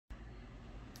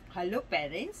Hello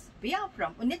parents, we are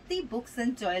from Unnati Books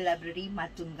and Toy Library,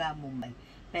 Matunga, Mumbai.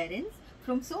 Parents,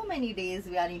 from so many days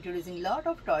we are introducing lot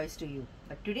of toys to you.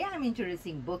 But today I am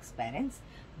introducing books, parents.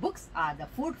 Books are the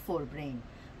food for brain.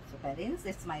 So parents,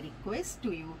 it's my request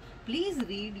to you, please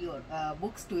read your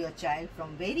books to your child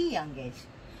from very young age.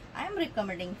 I am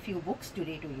recommending few books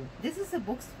today to you. This is a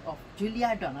book of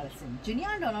Julia Donaldson.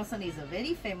 Julia Donaldson is a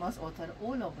very famous author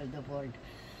all over the world.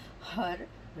 Her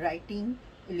writing,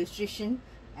 illustration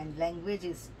and language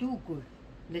is too good.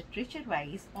 Literature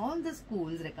wise, all the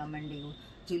schools recommend you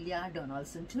Julia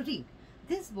Donaldson to read.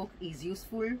 This book is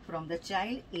useful from the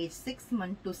child age 6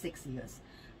 months to 6 years.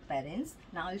 Parents,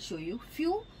 now I'll show you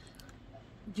few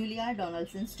Julia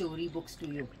Donaldson story books to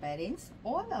you. Parents,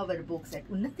 all our books at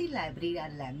Unnati Library are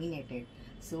laminated,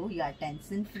 so you are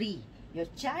tension free. Your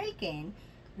child can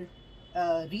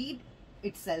read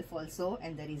itself also,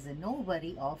 and there is no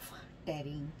worry of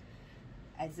tearing,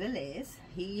 as well as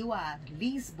you are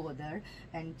least bothered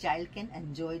and child can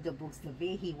enjoy the books the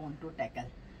way he want to tackle.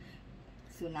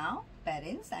 So now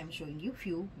parents, I am showing you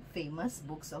few famous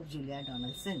books of Julia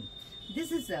Donaldson.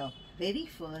 This is a very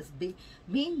first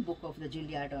main book of the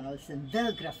Julia Donaldson,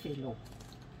 The Gruffalo.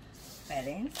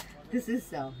 Parents, this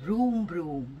is a room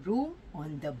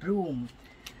on the broom,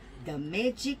 the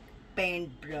magic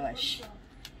paintbrush,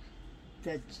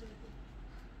 the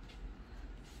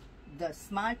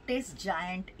smartest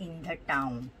giant in the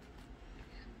town,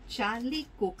 Charlie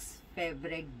Cook's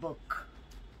favorite book.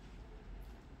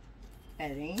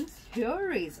 Parents,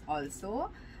 here is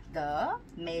also the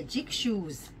magic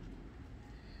shoes,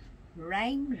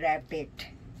 Rhyme Rabbit,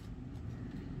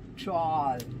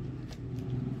 Troll,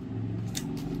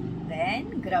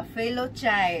 then Gruffalo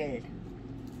Child.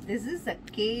 This is a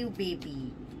cave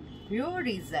baby. Here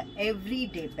is a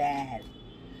everyday bear,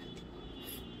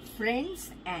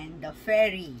 Friends and the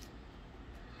Fairy,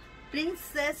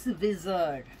 Princess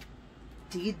Wizard,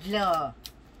 Diddler,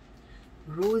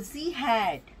 Rosie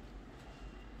Hat,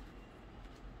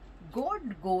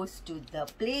 God Goes to the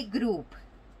Playgroup,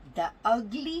 The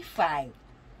Ugly Five,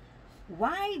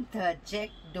 Why the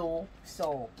Jackdaw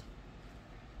Saw,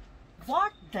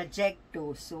 What the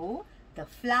Jackdaw Saw, The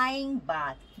Flying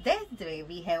Bath. That way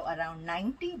we have around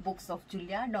 90 books of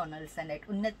Julia Donaldson at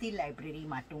Unnati Library,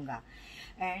 Matunga.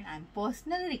 And I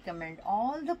personally recommend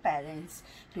all the parents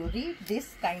to read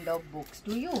this kind of books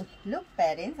to you. Look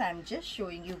parents, I am just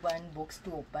showing you one books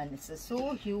to open. It's a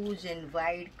so huge and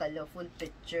wide colorful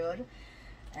picture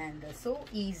and so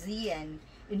easy and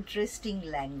interesting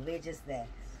language is there.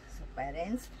 So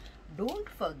parents, don't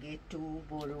forget to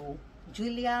borrow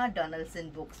Julia Donaldson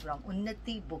books from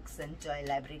Unnati Books and Toy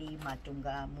Library,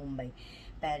 Matunga, Mumbai.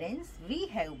 Parents, we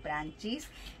have branches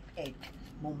at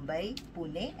Mumbai,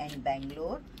 Pune and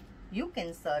Bangalore. You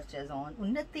can search us on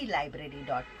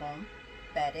unnatilibrary.com.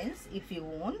 Parents, if you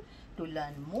want to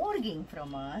learn more game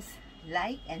from us,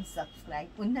 like and subscribe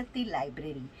Unnati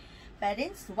Library.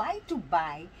 Parents, why to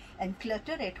buy and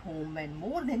clutter at home when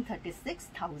more than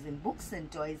 36,000 books and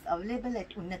toys available at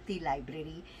Unnati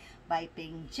Library by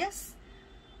paying just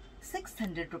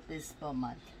 600 rupees per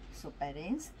month. So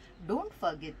parents, don't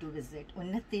forget to visit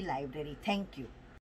Unnati Library. Thank you.